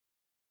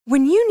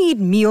When you need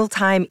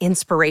mealtime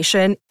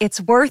inspiration,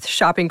 it's worth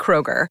shopping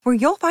Kroger, where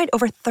you'll find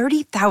over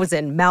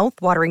 30,000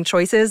 mouth-watering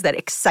choices that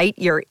excite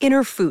your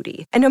inner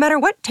foodie. And no matter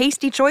what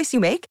tasty choice you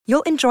make,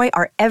 you'll enjoy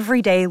our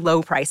everyday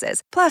low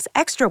prices, plus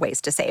extra ways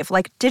to save,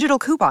 like digital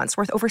coupons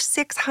worth over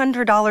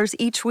 $600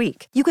 each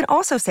week. You can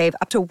also save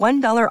up to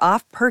 $1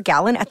 off per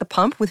gallon at the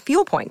pump with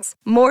fuel points.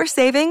 More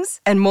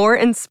savings and more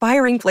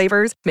inspiring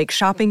flavors make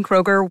shopping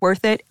Kroger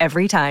worth it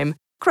every time.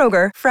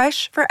 Kroger,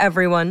 fresh for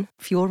everyone.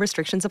 Fuel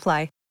restrictions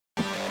apply.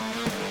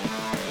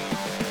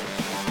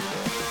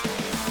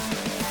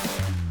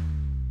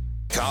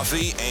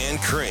 Coffee and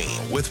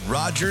Cream with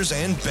Rogers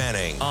and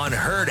Benning on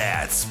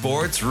Hurrdat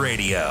Sports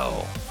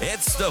Radio.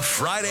 It's the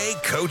Friday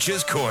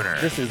Coach's Corner.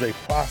 This is a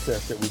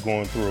process that we're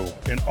going through.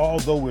 And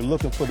although we're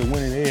looking for the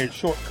winning edge,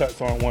 shortcuts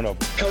aren't one of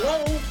them.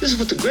 Hello? This is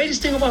what the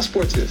greatest thing about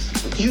sports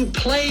is. You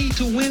play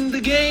to win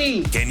the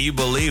game. Can you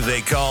believe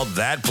they called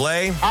that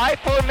play? I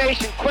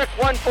formation, quick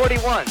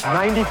 141.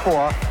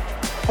 94.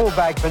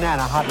 Fullback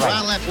banana, hot right.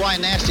 Round left, wide,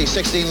 nasty,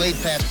 16 lead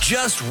pass.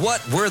 Just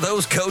what were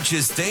those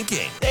coaches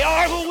thinking? They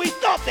are who we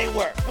thought they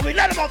were, and we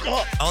let them off the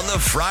hook. On the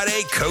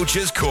Friday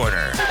Coach's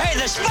Corner. Hey,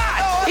 the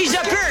spot! He's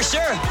up here,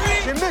 sir.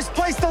 You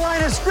misplaced the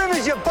line of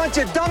scrimmage, you bunch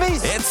of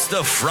dummies. It's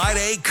the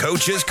Friday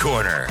Coach's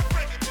Corner.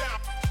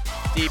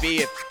 DB,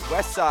 if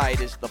West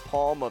Side is the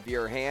palm of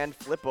your hand,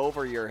 flip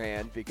over your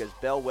hand because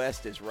Bell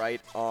West is right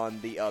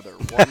on the other.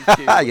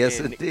 1-2 yes,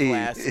 in indeed.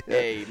 Class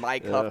A.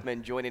 Mike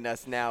Huffman joining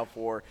us now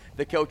for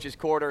the Coach's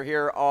Corner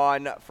here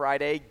on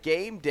Friday.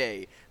 Game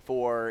day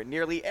for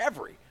nearly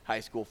every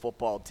high school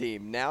football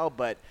team now,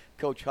 but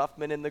Coach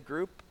Huffman and the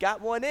group got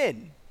one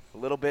in a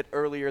little bit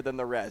earlier than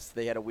the rest.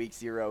 They had a Week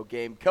 0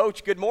 game.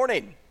 Coach, good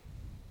morning.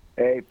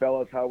 Hey,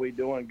 fellas, how we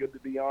doing? Good to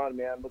be on,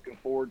 man. Looking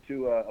forward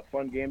to a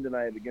fun game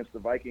tonight against the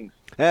Vikings.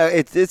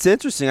 It's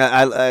interesting.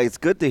 It's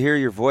good to hear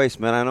your voice,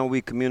 man. I know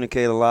we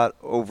communicate a lot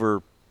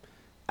over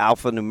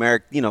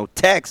alphanumeric,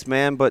 text,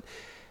 man, but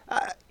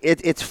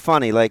it's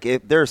funny. Like,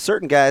 if there are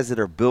certain guys that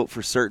are built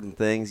for certain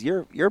things.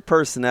 Your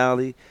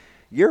personality,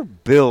 you're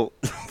built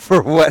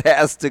for what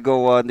has to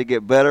go on to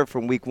get better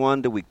from week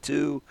 1 to week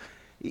 2.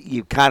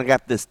 You kind of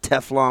got this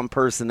Teflon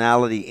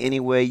personality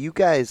anyway. You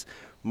guys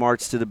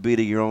march to the beat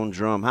of your own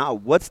drum.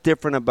 What's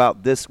different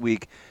about this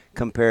week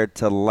compared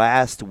to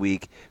last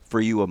week for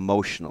you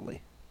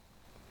emotionally?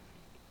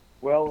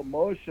 Well,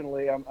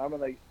 emotionally, I'm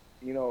going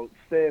to,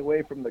 stay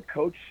away from the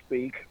coach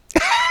speak.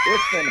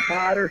 It's been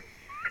hotter.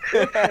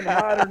 It's been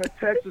hotter than a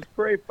Texas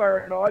prairie fire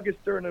in August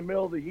during the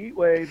middle of the heat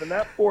wave, and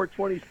that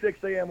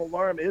 4:26 a.m.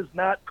 alarm is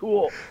not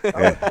cool.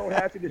 I was so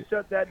happy to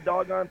shut that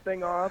doggone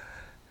thing off.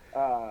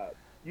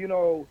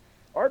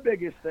 Our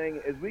biggest thing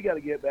is we got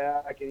to get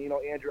back, and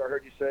Andrew, I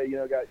heard you say,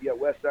 you got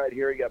West Side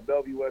here, you got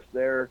Bellevue West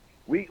there.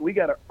 We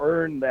got to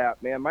earn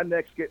that, man. My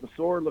neck's getting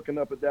sore looking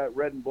up at that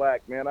red and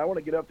black, man. I want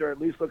to get up there at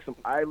least look some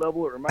eye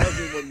level. It reminds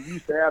me when you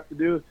used to have to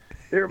do.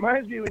 It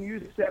reminds me when you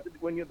used to have to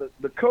when you're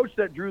the coach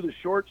that drew the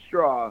short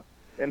straw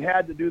and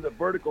had to do the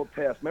vertical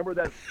test. Remember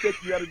that stick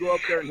you had to go up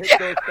there and hit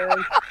those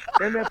things,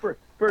 and then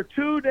for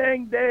 2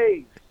 dang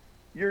days.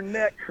 Your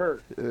neck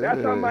hurt.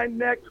 That's how my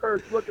neck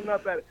hurts looking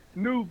up at it.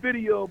 New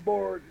video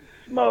boards,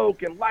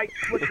 smoke, and lights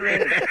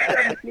flickering, and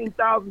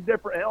 17,000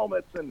 different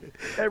helmets and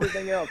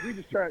everything else. We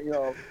just try,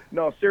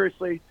 no,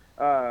 seriously,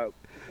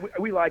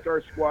 we like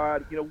our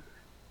squad.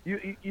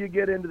 You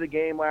get into the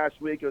game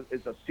last week.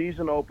 It's a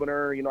season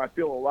opener. I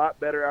feel a lot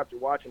better after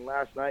watching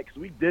last night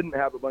because we didn't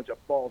have a bunch of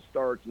false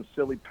starts and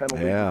silly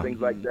penalties and things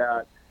like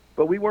that.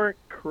 But we weren't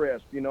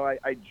crisp.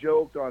 I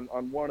joked on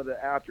one of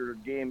the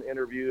after-game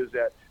interviews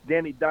that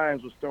Danny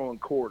Dimes was throwing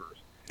quarters.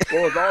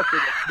 Well, it was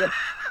also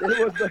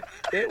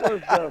it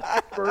was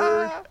the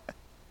first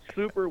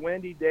super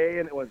windy day,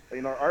 and it was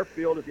our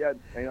field. If you had,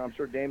 I'm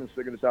sure Damon's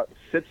figured this out.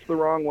 Sits the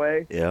wrong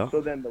way. Yeah.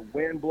 So then the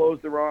wind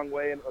blows the wrong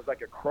way, and it was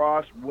like a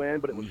cross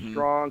wind, but it was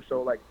strong.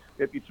 So like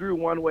if you threw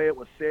one way, it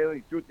was sailing.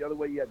 You threw it the other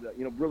way, you had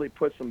to really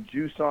put some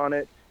juice on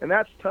it, and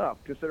that's tough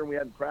considering we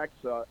hadn't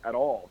practiced at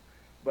all.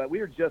 But we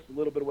were just a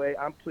little bit away.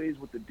 I'm pleased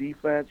with the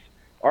defense.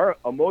 Our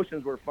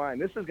emotions were fine.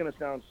 This is going to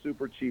sound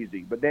super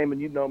cheesy, but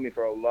Damon, you've known me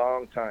for a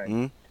long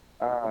time.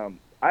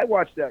 I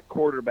watched that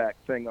quarterback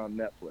thing on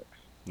Netflix.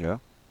 Yeah.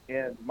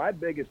 And my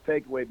biggest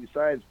takeaway,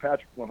 besides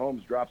Patrick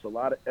Mahomes drops a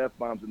lot of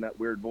F-bombs in that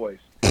weird voice,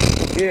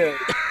 is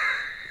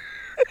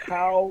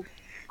how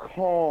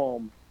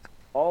calm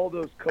all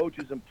those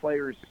coaches and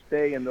players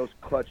stay in those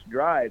clutch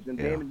drives. And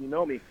Damon, you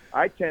know me,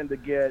 I tend to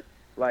get,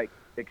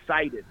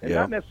 excited. And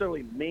not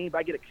necessarily mean, but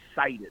I get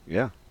excited.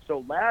 Yeah.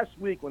 So last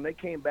week when they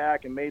came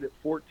back and made it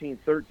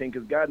 14-13,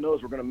 because God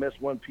knows we're going to miss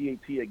one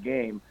PAT a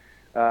game,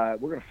 we're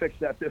going to fix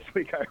that this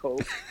week, I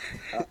hope.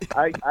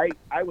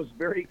 I was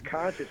very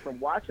conscious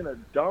from watching a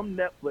dumb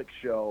Netflix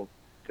show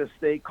to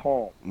stay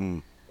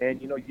calm.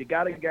 And, you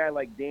got a guy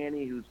like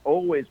Danny who's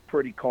always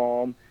pretty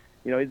calm.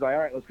 He's like, all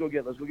right, let's go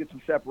get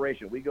some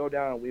separation. We go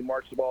down and we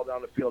march the ball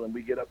down the field and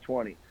we get up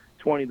 20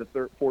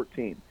 to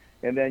 14.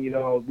 And then,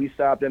 we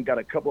stopped them, got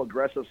a couple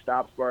aggressive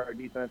stops by our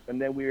defense,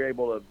 and then we were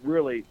able to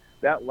really,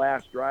 that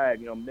last drive,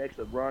 mix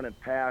of run and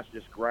pass,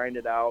 just grind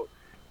it out.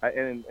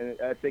 and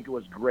I think it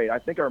was great. I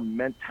think our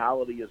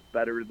mentality is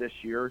better this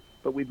year,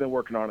 but we've been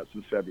working on it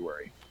since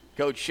February.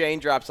 Coach Shane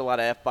drops a lot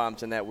of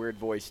F-bombs in that weird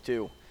voice,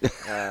 too.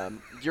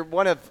 You're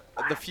one of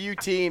the few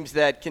teams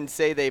that can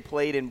say they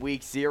played in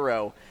week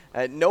 0.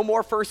 No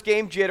more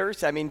first-game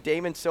jitters. I mean,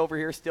 Damon Silver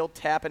here still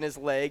tapping his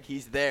leg.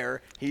 He's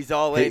there. He's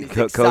all in. He's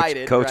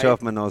excited. Coach right?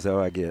 Huffman knows how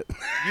I get.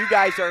 You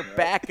guys are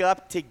back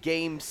up to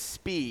game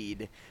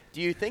speed.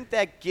 Do you think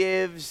that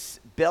gives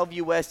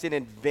Bellevue West an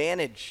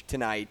advantage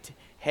tonight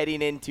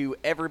heading into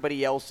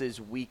everybody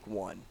else's week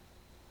 1?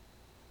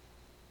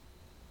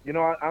 You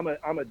know,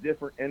 I'm a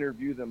different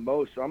interview than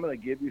most, so I'm going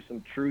to give you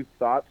some truth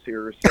thoughts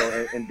here.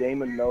 So, and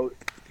Damon knows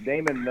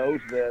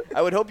this.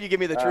 I would hope you give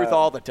me the truth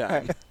all the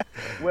time.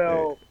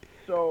 Well,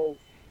 so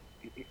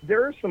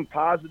there are some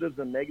positives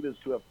and negatives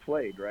to have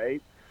played,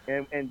 right?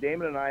 And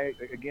Damon and I,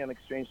 again,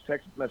 exchanged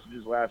text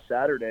messages last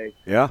Saturday.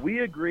 Yeah. We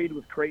agreed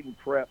with Creighton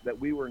Prep that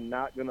we were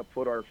not going to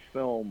put our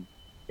film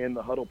in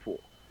the huddle pool.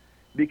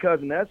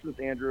 Because, in essence,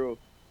 Andrew,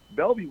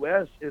 Bellevue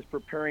West is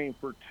preparing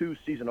for 2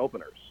 season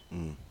openers.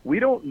 We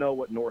don't know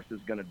what North is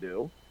going to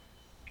do,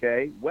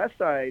 okay?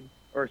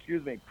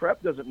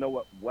 Prep doesn't know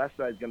what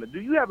Westside is going to do.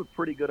 You have a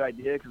pretty good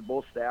idea because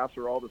both staffs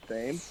are all the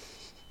same.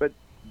 But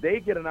they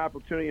get an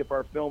opportunity, if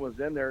our film is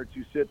in there,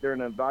 to sit there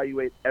and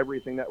evaluate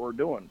everything that we're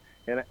doing.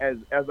 And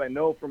as I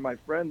know from my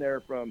friend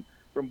there from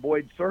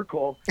Boyd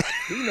Circle,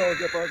 he knows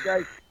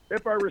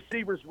if our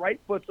receiver's right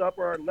foot's up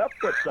or our left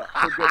foot's up,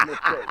 for goodness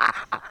sake.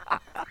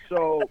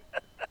 So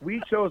we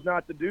chose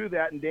not to do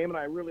that, and Damon,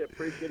 I really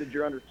appreciated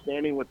your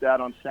understanding with that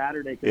on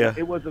Saturday. Yeah.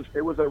 It was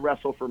a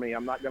wrestle for me.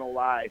 I'm not going to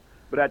lie.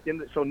 But at the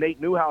end, so Nate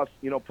Newhouse,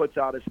 puts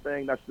out his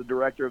thing. That's the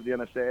director of the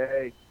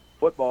NSAA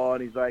football,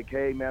 and he's like,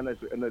 "Hey, man,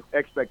 there's an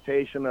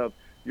expectation of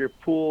your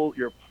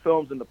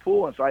film's in the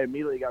pool." And so I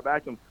immediately got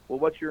back to him. Well,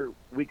 what's your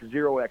week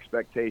 0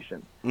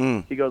 expectation?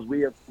 He goes,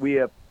 "We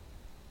have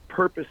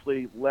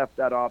purposely left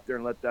that off there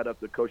and let that up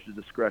to the coach's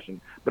discretion."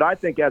 But I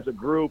think as a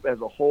group,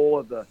 as a whole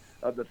of the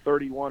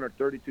 31 or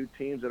 32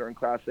 teams that are in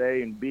Class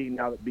A and B,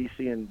 now that B,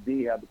 C, and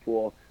D have the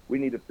pool, we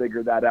need to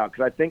figure that out.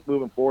 Because I think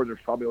moving forward,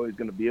 there's probably always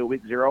going to be a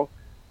week 0.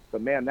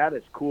 But, man, that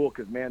is cool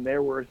because, man,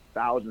 they're worth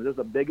thousands. This is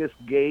the biggest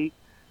gate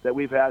that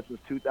we've had since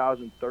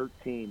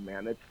 2013,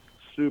 man. It's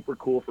super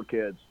cool for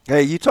kids.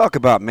 Hey, you talk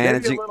about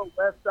managing. Maybe a little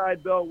West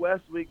Side Bell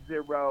West week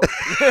 0.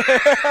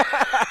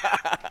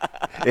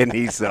 And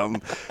he's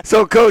something.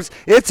 So, Coach,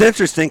 it's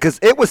interesting because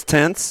it was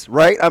tense,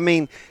 right? I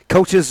mean,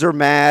 coaches are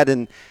mad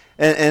and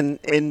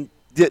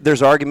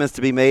there's arguments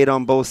to be made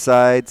on both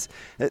sides.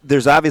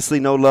 There's obviously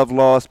no love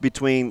lost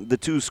between the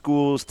 2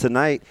 schools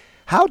tonight.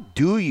 How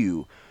do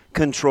you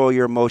control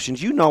your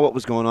emotions? You know what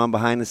was going on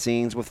behind the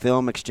scenes with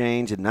film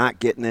exchange and not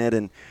getting it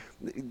and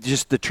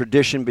just the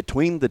tradition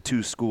between the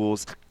 2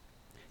 schools.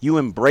 You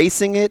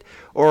embracing it,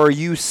 or are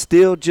you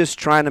still just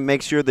trying to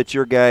make sure that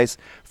your guys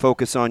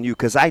focus on you?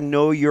 Because I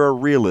know you're a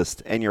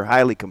realist and you're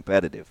highly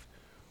competitive.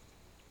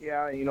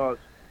 Yeah,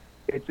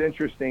 it's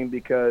interesting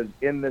because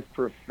in this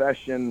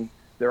profession,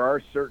 there are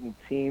certain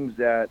teams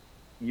that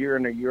year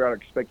in and year out are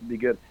expected to be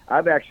good.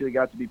 I've actually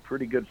got to be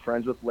pretty good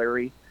friends with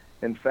Larry.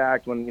 In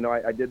fact, when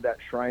I did that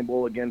Shrine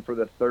Bowl again for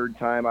the 3rd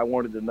time, I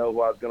wanted to know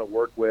who I was going to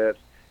work with.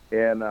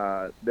 And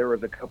there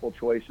was a couple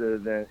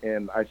choices,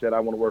 and I said I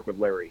want to work with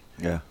Larry.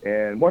 Yeah.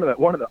 And one of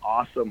the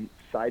awesome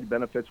side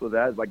benefits with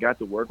that is I got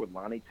to work with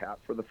Lonnie Tapp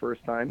for the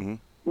first time. Mm-hmm.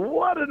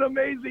 What an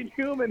amazing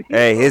human!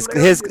 Hey, his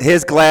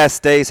glass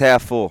stays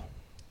half full.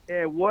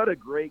 And what a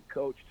great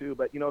coach too.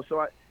 But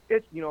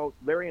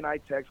Larry and I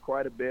text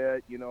quite a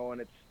bit,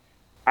 and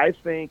I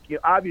think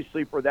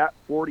obviously for that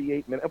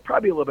 48 minutes,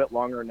 probably a little bit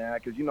longer than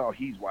that, because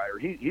he's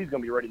wired. He's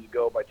going to be ready to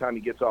go by the time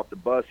he gets off the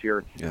bus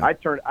here. Yeah. I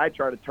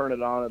try to turn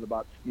it on at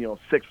about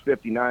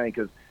 6:59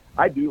 because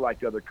I do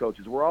like the other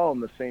coaches. We're all in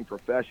the same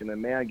profession, and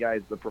man,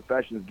 guys, the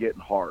profession is getting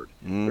hard.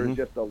 Mm-hmm. There's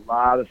just a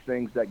lot of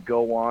things that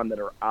go on that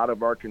are out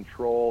of our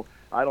control.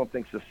 I don't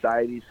think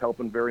society's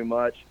helping very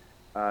much,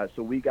 so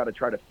we got to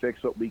try to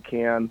fix what we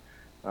can.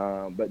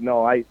 But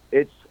no,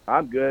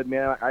 I'm good,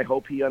 man. I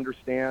hope he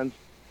understands.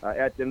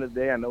 At the end of the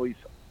day, I know he's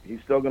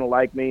still going to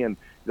like me. And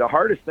the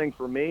hardest thing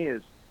for me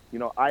is,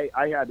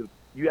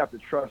 you have to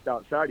trust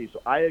outside you.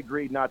 So I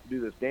agreed not to do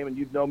this. Damon,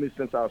 you've known me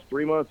since I was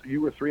 3 months.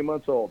 You were 3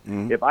 months old.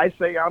 Mm-hmm. If I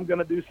say I'm going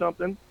to do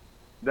something,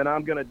 then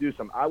I'm going to do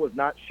something. I was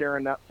not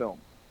sharing that film.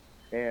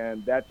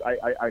 And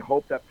I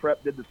hope that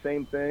Prep did the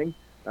same thing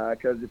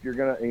because if you're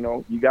going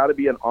to, you got to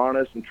be an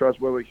honest and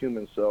trustworthy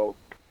human. So,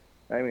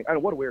 I mean,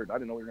 what weird. I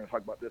didn't know we were going to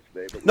talk about this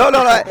today. But No.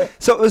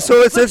 So it's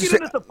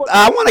interesting.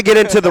 I want to get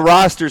into the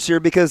rosters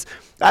here because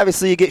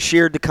obviously you get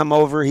Sheard to come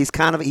over. He's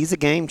a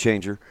game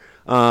changer.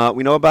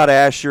 We know about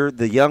Asher,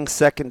 the young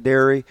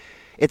secondary.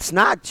 It's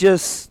not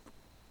just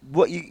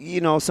what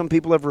some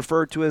people have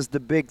referred to as the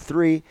big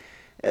 3.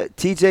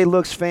 TJ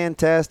looks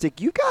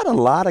fantastic. You got a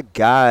lot of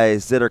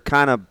guys that are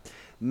kind of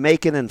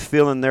making and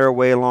feeling their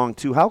way along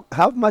too.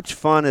 How much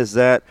fun is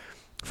that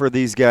for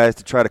these guys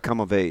to try to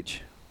come of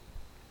age?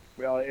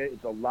 Well,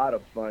 it's a lot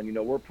of fun.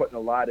 We're putting a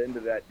lot into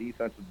that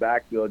defensive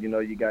backfield.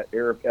 You got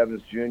Eric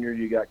Evans Jr.,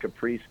 you got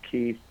Caprice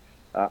Keith,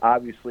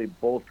 Obviously,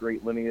 both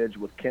great lineage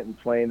with Kenton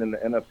playing in the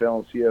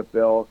NFL and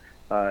CFL.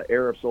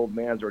 Arif's old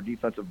man's our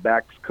defensive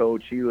backs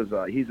coach.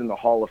 He's in the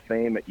Hall of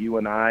Fame at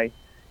UNI.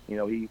 You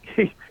know,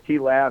 he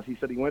laughs. He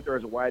said he went there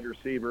as a wide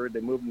receiver. They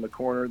moved him to the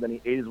corner. Then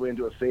he ate his way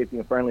into a safety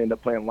and finally ended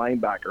up playing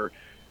linebacker.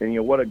 And,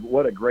 you know,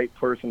 what a great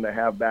person to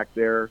have back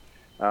there.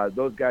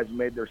 Those guys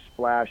made their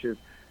splashes.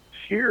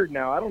 Sheard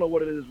now, I don't know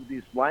what it is with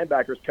these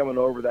linebackers coming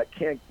over that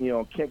can't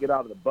get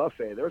out of the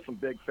buffet. There were some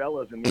big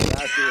fellas, and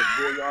last year was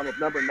Bouillon with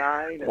number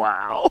 9. And,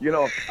 wow. You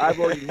know, I've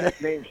already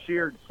nicknamed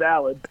Sheard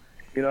Salad,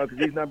 you know,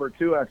 because he's number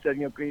 2. I said,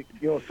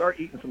 start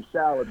eating some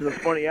salads. And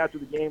it's funny, after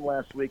the game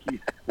last week,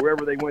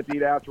 wherever they went to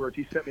eat afterwards,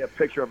 he sent me a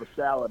picture of a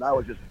salad. I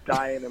was just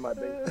dying in my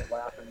basement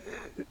laughing.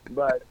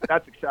 But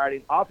that's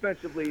exciting.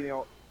 Offensively, you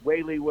know,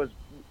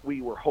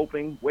 we were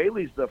hoping.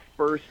 Whaley's the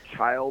first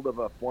child of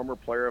a former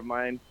player of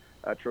mine.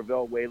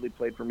 Travell Whaley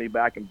played for me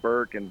back in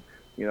Burke and,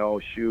 you know,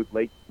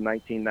 late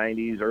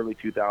 1990s, early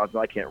 2000s.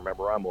 I can't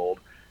remember. I'm old.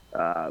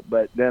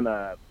 But then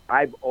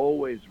I've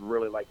always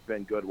really liked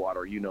Ben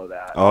Goodwater. You know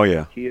that. Oh,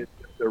 yeah. He is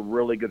a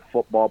really good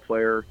football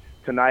player.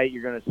 Tonight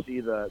you're going to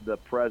see the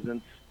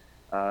presence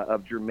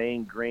of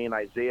Jermaine Green.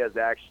 Isaiah's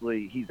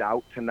he's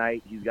out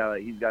tonight. He's got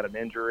an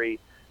injury.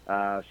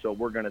 So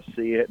we're going to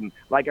see it. And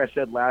like I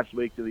said last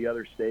week to the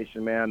other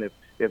station, man,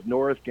 if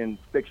North can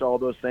fix all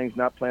those things,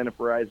 not planning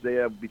for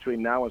Isaiah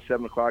between now and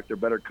 7 o'clock, they're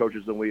better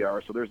coaches than we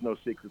are. So there's no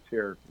secrets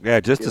here. Yeah,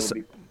 just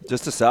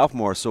a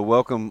sophomore. So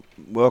welcome,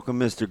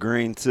 Mr.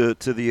 Green to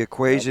the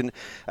equation.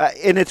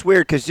 And it's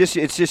weird because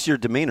it's just your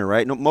demeanor,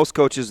 right? Most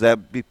coaches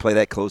play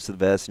that close to the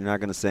vest, you're not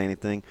going to say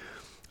anything.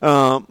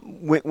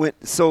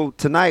 So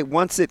tonight,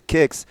 once it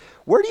kicks,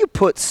 where do you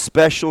put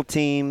special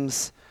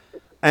teams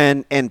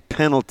and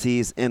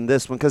penalties in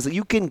this one? Because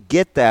you can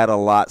get that a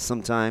lot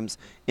sometimes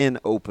in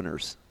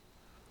openers.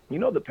 You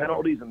know, the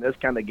penalties in this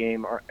kind of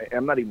game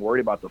I'm not even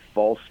worried about the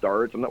false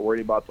starts. I'm not worried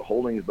about the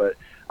holdings, but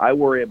I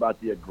worry about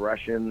the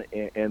aggression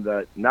and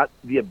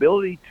the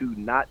ability to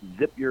not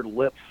zip your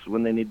lips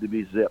when they need to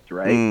be zipped,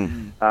 right?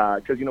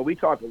 Because, you know, we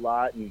talk a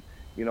lot, and,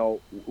 you know,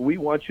 we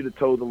want you to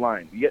toe the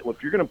line.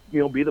 If you're going to,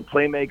 you know, be the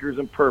playmakers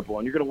in purple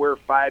and you're going to wear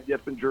 5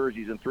 different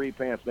jerseys and 3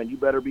 pants, man, you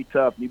better be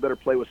tough and you better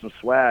play with some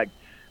swag.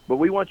 But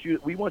we want you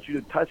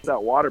to touch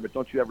that water, but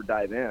don't you ever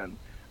dive in.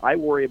 I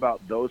worry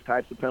about those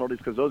types of penalties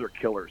because those are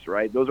killers,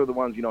 right? Those are the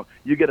ones, you know,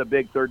 you get a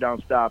big third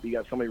down stop, you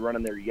got somebody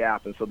running their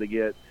yap, and so they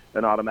get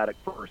an automatic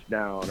first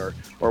down,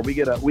 or we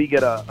get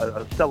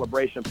a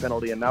celebration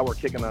penalty, and now we're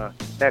kicking an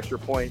extra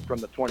point from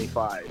the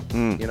 25.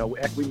 You know,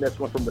 we missed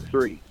one from the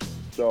 3.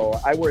 So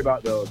I worry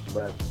about those,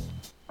 but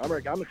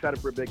I'm excited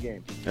for a big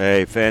game.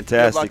 Hey,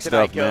 fantastic Good luck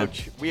tonight, stuff, man.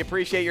 Coach. We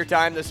appreciate your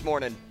time this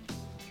morning.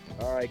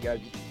 All right,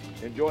 guys.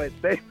 Enjoy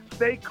it.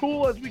 Stay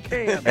cool as we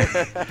can.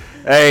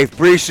 Hey,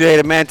 appreciate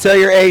it, man. Tell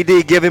your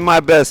AD, give him my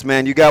best,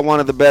 man. You got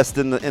one of the best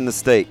in the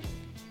state.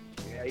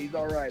 Yeah, he's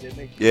all right, isn't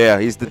he? Yeah,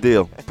 he's the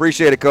deal.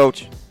 Appreciate it,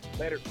 Coach.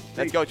 Later.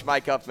 That's Coach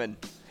Mike Huffman,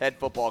 head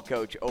football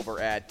coach over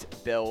at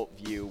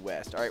Bellevue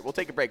West. All right, we'll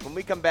take a break. When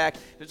we come back,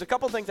 there's a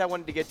couple things I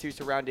wanted to get to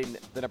surrounding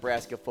the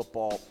Nebraska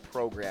football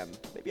program.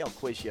 Maybe I'll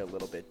quiz you a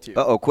little bit, too.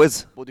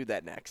 Quiz. We'll do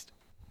that next.